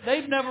pride,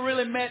 they've never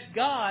really met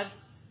God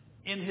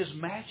in His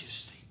majesty.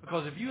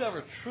 Because if you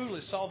ever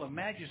truly saw the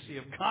majesty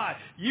of God,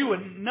 you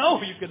would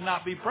know you could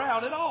not be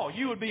proud at all.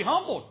 You would be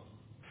humbled.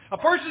 A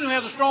person who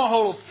has a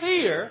stronghold of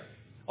fear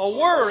or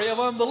worry, of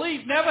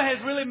unbelief, never has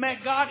really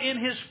met God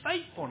in His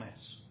faithfulness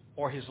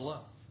or His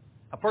love.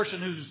 A person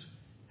who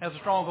has a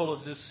stronghold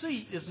of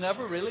deceit has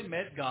never really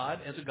met God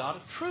as a God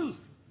of truth,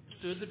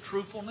 understood the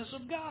truthfulness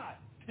of God.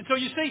 And so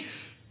you see,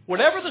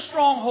 whatever the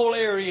stronghold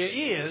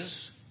area is,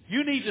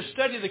 you need to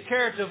study the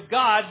character of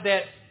God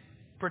that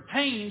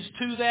pertains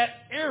to that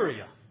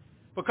area.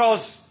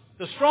 Because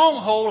the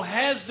stronghold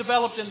has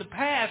developed in the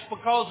past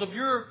because of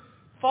your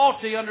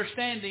faulty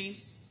understanding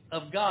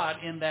of God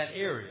in that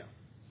area.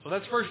 So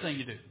that's the first thing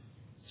you do.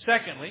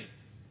 Secondly,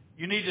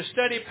 you need to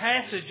study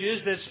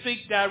passages that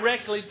speak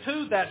directly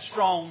to that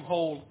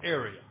stronghold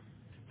area.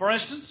 For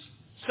instance,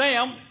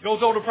 Sam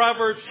goes over to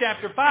Proverbs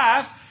chapter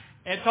 5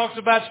 and talks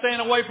about staying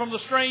away from the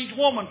strange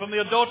woman, from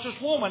the adulterous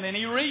woman. And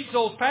he reads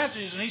those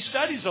passages and he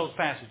studies those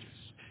passages.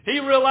 He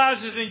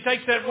realizes, and he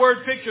takes that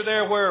word picture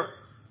there where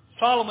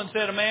Solomon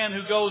said a man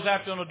who goes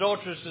after an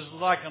adulteress is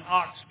like an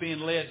ox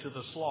being led to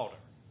the slaughter.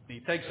 And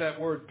he takes that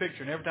word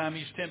picture, and every time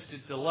he's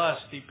tempted to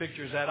lust, he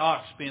pictures that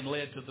ox being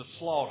led to the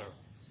slaughter.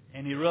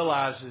 And he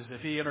realizes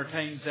if he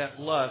entertains that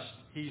lust,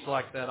 he's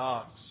like that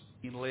ox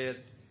being led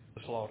to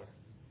the slaughter.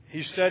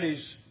 He studies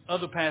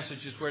other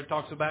passages where it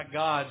talks about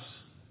God's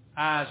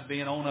eyes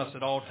being on us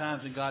at all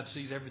times, and God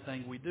sees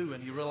everything we do.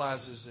 And he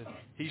realizes that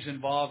he's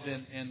involved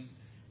in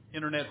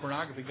internet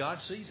pornography. God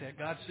sees that.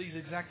 God sees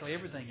exactly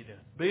everything you do.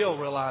 Bill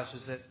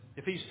realizes that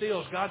if he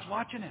steals, God's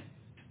watching him.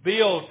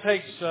 Bill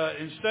takes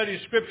and studies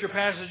scripture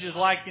passages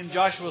like in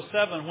Joshua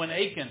 7 when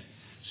Achan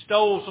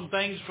stole some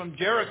things from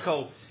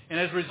Jericho. And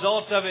as a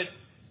result of it,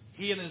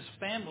 he and his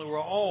family were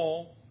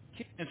all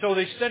killed. And so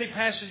they study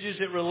passages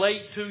that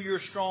relate to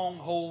your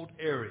stronghold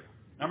area.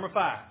 Number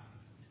 5,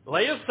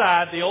 Lay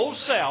aside the old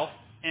self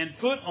and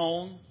put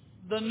on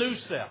the new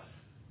self.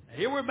 Now,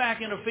 here we're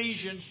back in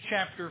Ephesians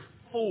chapter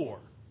 4.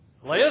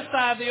 Lay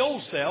aside the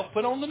old self,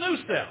 put on the new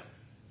self.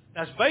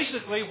 That's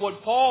basically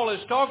what Paul is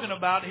talking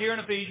about here in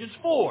Ephesians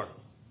 4.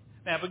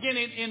 Now,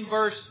 beginning in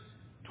verse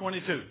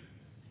 22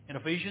 in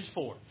Ephesians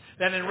 4.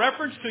 That in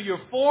reference to your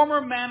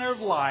former manner of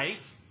life,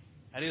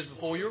 that is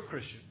before you were a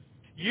Christian,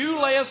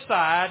 you lay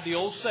aside the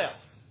old self.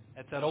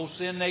 That's that old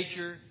sin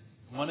nature,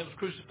 the one that was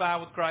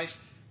crucified with Christ.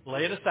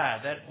 Lay it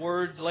aside. That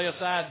word lay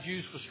aside is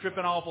used for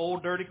stripping off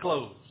old dirty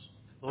clothes.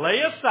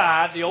 Lay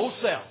aside the old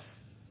self,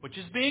 which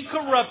is being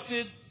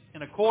corrupted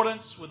in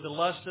accordance with the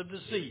lust of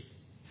deceit.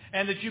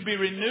 And that you be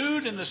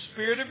renewed in the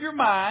spirit of your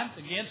mind.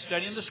 Again,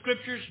 studying the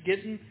Scriptures,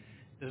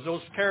 there's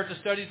those character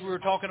studies we were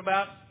talking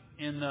about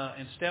in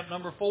step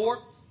number 4.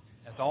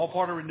 That's all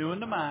part of renewing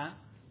the mind.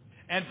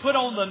 And put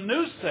on the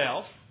new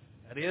self.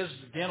 That is,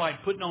 again,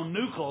 like putting on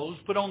new clothes.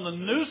 Put on the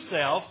new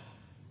self,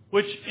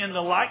 which in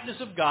the likeness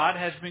of God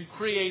has been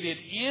created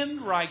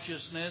in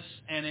righteousness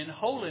and in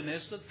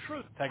holiness of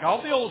truth. Take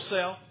off the old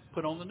self,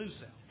 put on the new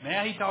self.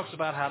 Now he talks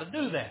about how to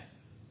do that.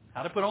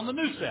 How to put on the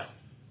new self.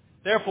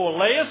 Therefore,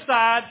 lay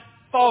aside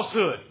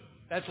falsehood.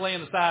 That's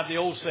laying aside the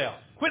old self.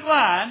 Quit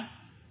lying.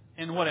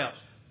 And what else?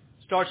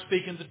 Start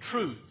speaking the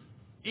truth.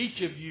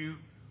 Each of you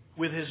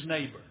with his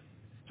neighbor.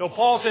 So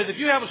Paul says, if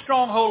you have a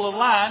stronghold of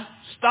lying,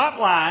 stop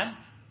lying.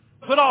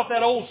 Put off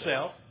that old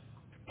self.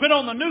 Put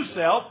on the new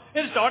self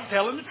and start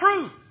telling the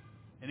truth.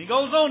 And he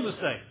goes on to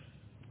say,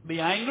 be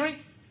angry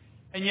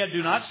and yet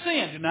do not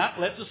sin. Do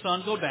not let the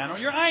sun go down on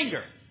your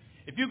anger.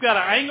 If you've got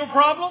an anger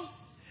problem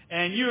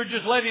and you're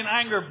just letting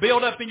anger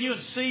build up in you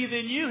and seethe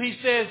in you, he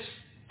says,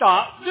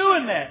 stop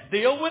doing that.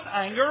 Deal with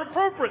anger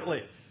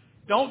appropriately.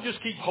 Don't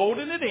just keep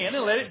holding it in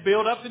and let it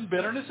build up in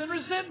bitterness and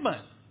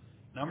resentment.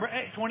 Number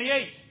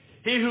 28.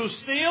 He who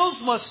steals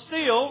must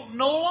steal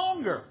no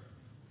longer,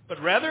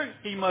 but rather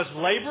he must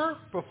labor,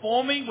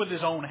 performing with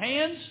his own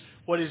hands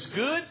what is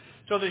good,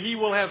 so that he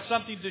will have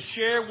something to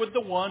share with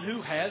the one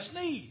who has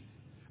need.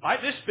 All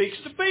right, this speaks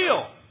to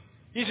Bill.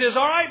 He says,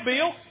 all right,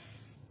 Bill,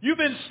 you've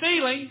been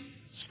stealing.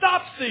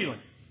 Stop stealing.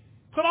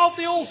 Put off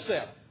the old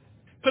self.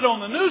 Put on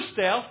the new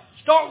self.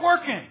 Start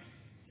working.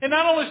 And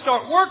not only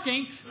start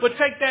working, but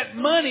take that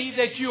money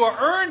that you are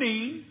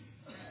earning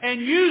and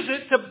use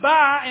it to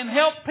buy and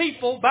help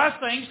people, buy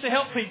things to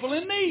help people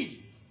in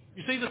need.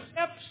 You see the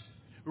steps?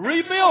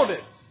 Rebuild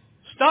it.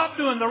 Stop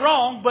doing the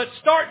wrong, but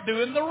start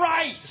doing the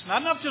right. It's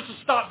not enough just to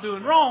stop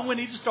doing wrong. We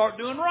need to start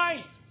doing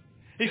right.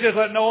 He says,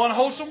 let no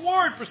unwholesome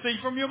word proceed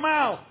from your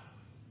mouth.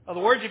 In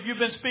other words, if you've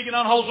been speaking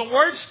unwholesome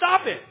words,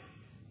 stop it.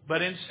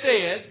 But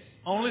instead,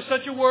 only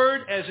such a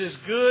word as is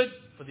good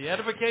for the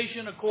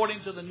edification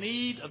according to the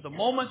need of the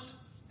moment,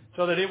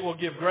 so that it will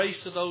give grace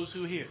to those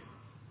who hear.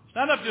 It's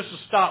not enough just to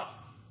stop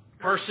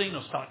cursing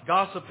or stop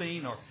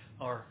gossiping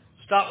or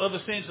stop other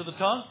sins of the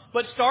tongue,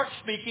 but start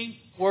speaking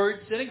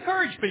words that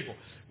encourage people,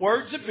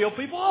 words that build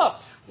people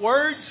up,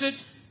 words that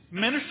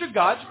minister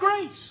God's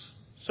grace.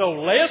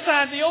 So lay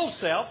aside the old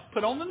self,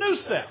 put on the new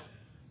self,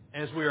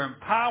 as we are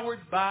empowered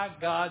by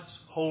God's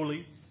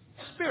Holy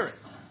Spirit.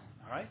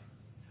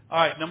 All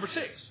right, number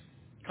 6.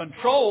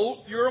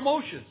 Control your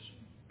emotions.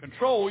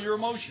 Control your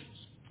emotions.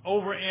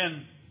 Over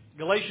in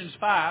Galatians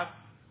 5,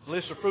 the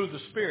list of fruit of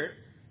the Spirit,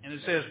 and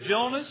it says,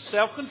 gentleness,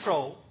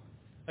 self-control.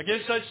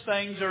 Against such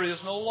things there is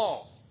no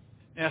law.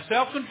 Now,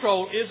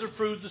 self-control is a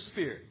fruit of the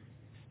Spirit.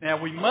 Now,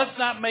 we must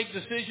not make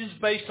decisions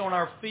based on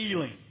our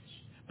feelings,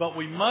 but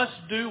we must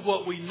do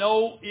what we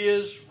know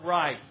is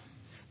right.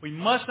 We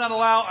must not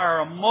allow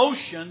our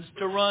emotions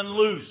to run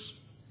loose.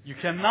 You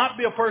cannot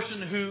be a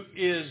person who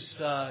is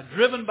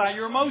driven by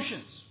your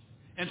emotions.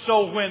 And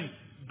so when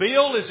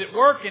Bill is at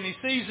work and he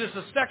sees this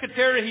a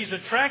secretary he's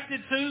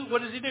attracted to,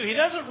 what does he do? He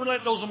doesn't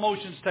let those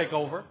emotions take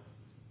over.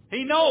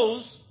 He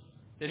knows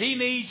that he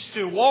needs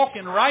to walk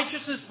in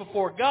righteousness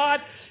before God.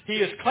 He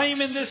is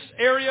claiming this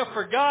area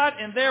for God,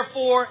 and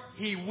therefore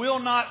he will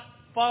not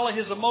follow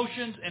his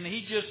emotions, and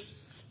he just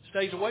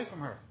stays away from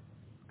her.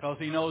 Because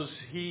he knows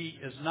he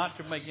is not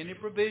to make any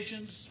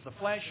provisions, the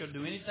flesh, or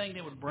do anything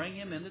that would bring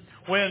him in.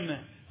 When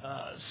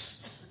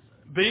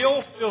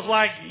Bill feels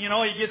like, he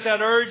gets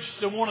that urge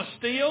to want to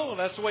steal,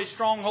 that's the way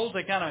strongholds,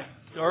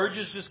 the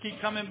urges just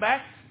keep coming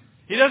back.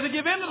 He doesn't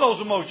give in to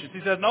those emotions. He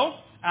says, no,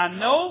 I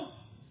know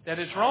that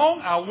it's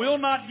wrong. I will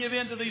not give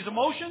in to these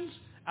emotions.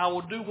 I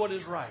will do what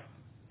is right.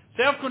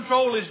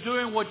 Self-control is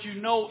doing what you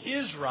know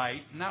is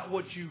right, not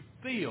what you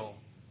feel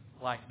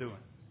like doing.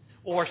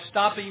 Or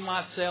stopping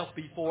myself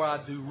before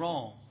I do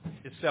wrong.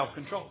 It's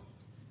self-control.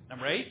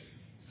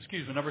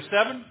 Number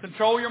 7,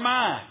 control your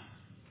mind.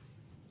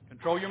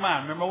 Control your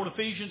mind. Remember old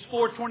Ephesians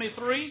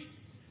 4:23?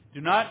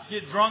 Do not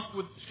get drunk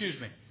with,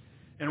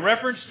 in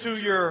reference to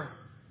your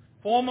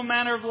former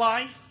manner of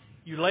life,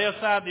 you lay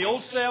aside the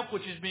old self,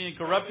 which is being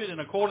corrupted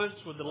in accordance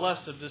with the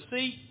lust of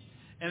deceit,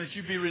 and that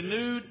you be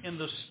renewed in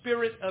the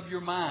spirit of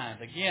your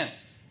mind. Again,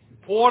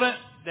 important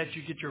that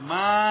you get your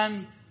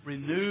mind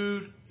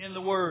renewed in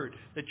the Word,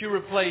 that you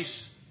replace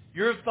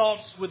your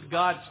thoughts with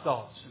God's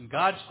thoughts, and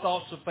God's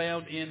thoughts are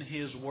found in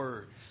His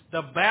Word.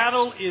 The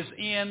battle is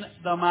in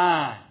the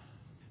mind.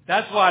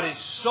 That's why it's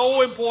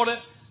so important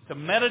to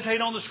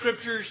meditate on the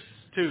Scriptures,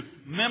 to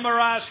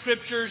memorize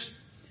Scriptures,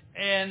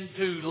 and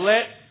to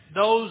let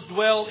those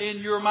dwell in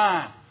your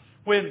mind.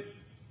 When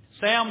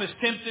Sam is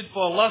tempted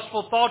for a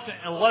lustful thought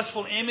and a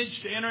lustful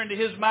image to enter into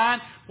his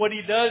mind, what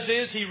he does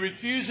is he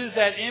refuses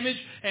that image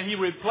and he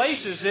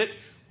replaces it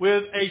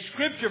with a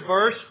Scripture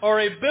verse or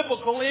a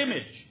biblical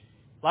image,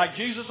 like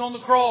Jesus on the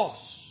cross.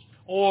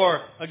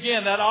 Or,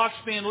 again, that ox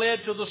being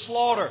led to the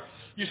slaughter.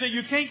 You see,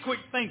 you can't quit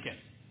thinking,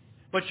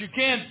 but you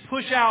can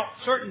push out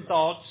certain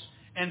thoughts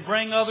and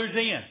bring others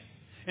in.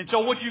 And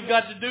so what you've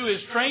got to do is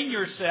train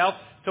yourself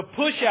to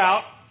push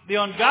out the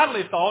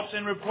ungodly thoughts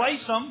and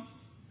replace them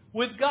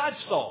with God's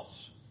thoughts,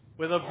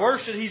 with a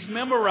verse that he's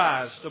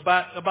memorized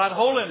about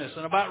holiness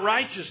and about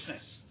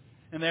righteousness.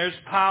 And there's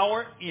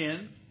power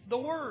in the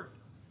Word.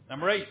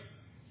 Number 8,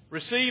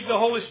 receive the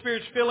Holy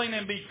Spirit's filling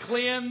and be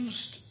cleansed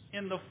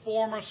in the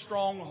former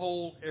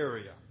stronghold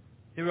area.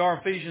 Here we are in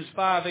Ephesians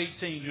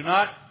 5:18. Do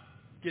not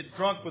get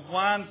drunk with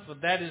wine, for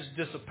that is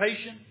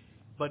dissipation,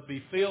 but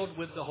be filled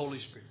with the Holy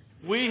Spirit.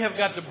 We have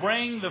got to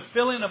bring the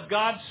filling of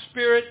God's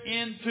Spirit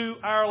into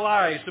our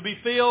lives. To be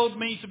filled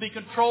means to be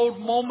controlled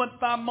moment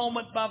by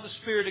the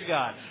Spirit of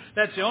God.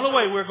 That's the only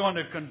way we're going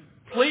to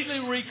completely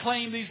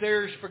reclaim these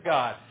areas for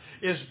God,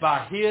 is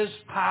by His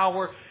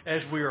power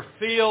as we are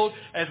filled,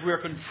 as we are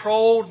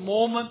controlled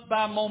moment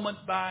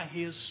by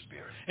His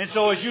Spirit. And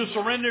so as you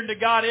surrender to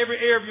God every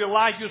area of your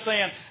life, you're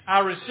saying, I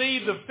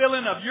receive the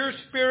filling of your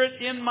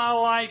Spirit in my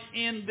life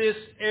in this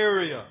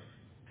area.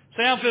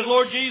 Sam says,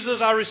 Lord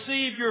Jesus, I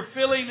receive your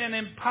filling and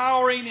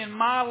empowering in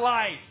my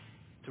life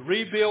to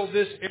rebuild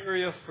this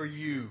area for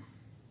you.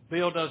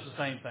 Bill does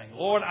the same thing.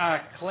 Lord,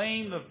 I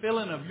claim the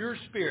filling of your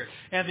Spirit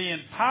and the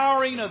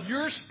empowering of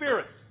your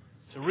Spirit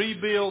to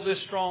rebuild this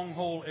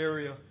stronghold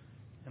area.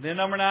 And then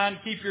number 9,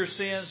 keep your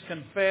sins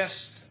confessed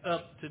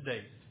up to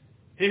date.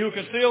 He who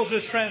conceals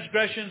his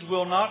transgressions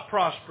will not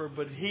prosper,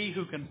 but he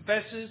who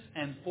confesses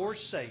and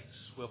forsakes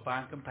will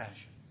find compassion.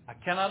 I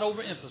cannot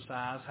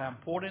overemphasize how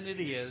important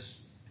it is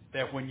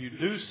that when you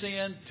do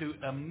sin, to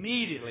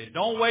immediately,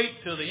 don't wait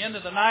till the end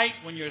of the night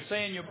when you're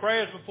saying your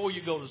prayers before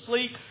you go to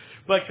sleep,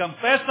 but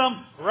confess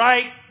them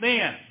right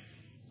then.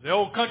 The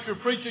old country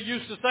preacher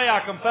used to say,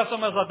 I confess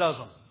them as I does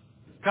them.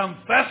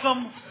 Confess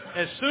them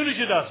as soon as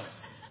you does them.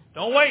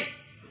 Don't wait.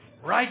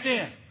 Right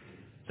then.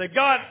 Say,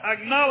 God, I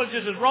acknowledge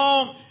this is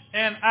wrong,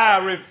 and I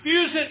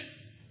refuse it,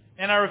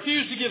 and I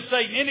refuse to give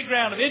Satan any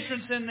ground of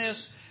entrance in this,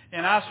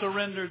 and I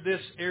surrender this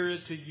area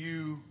to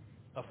you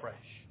afresh.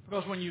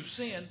 Because when you've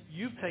sinned,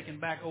 you've taken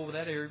back over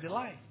that area of your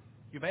life.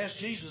 You've asked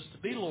Jesus to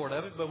be Lord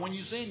of it, but when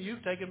you sin,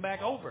 you've taken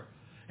back over.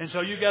 And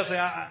so you guys say,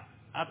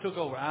 I took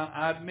over.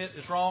 I admit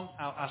it's wrong.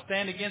 I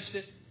stand against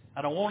it.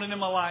 I don't want it in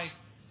my life.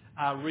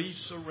 I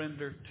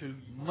resurrender to you.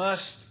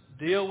 Must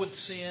deal with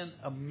sin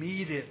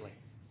immediately.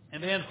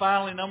 And then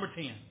finally, number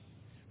 10.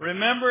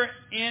 Remember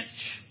inch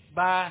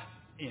by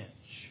inch.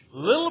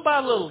 Little by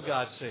little,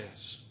 God says.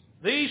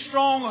 These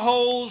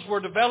strongholds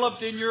were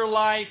developed in your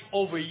life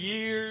over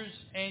years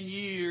and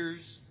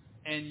years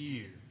and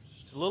years.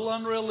 It's a little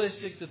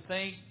unrealistic to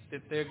think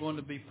that they're going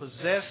to be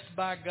possessed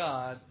by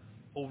God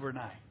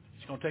overnight.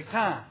 It's going to take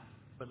time.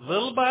 But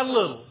little by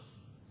little,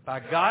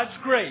 by God's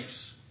grace,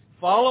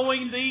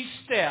 following these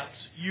steps,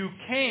 you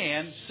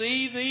can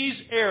see these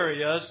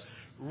areas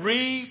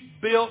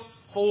rebuilt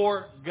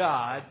for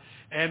God.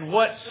 And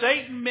what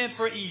Satan meant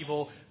for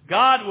evil,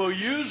 God will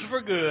use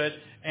for good,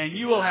 and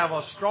you will have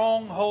a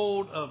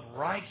stronghold of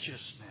righteousness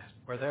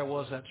where there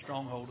was that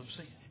stronghold of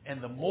sin.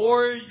 And the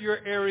more your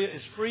area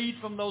is freed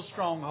from those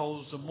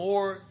strongholds, the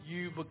more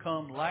you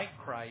become like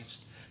Christ,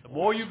 the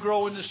more you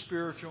grow in the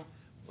spiritual.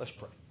 Let's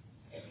pray.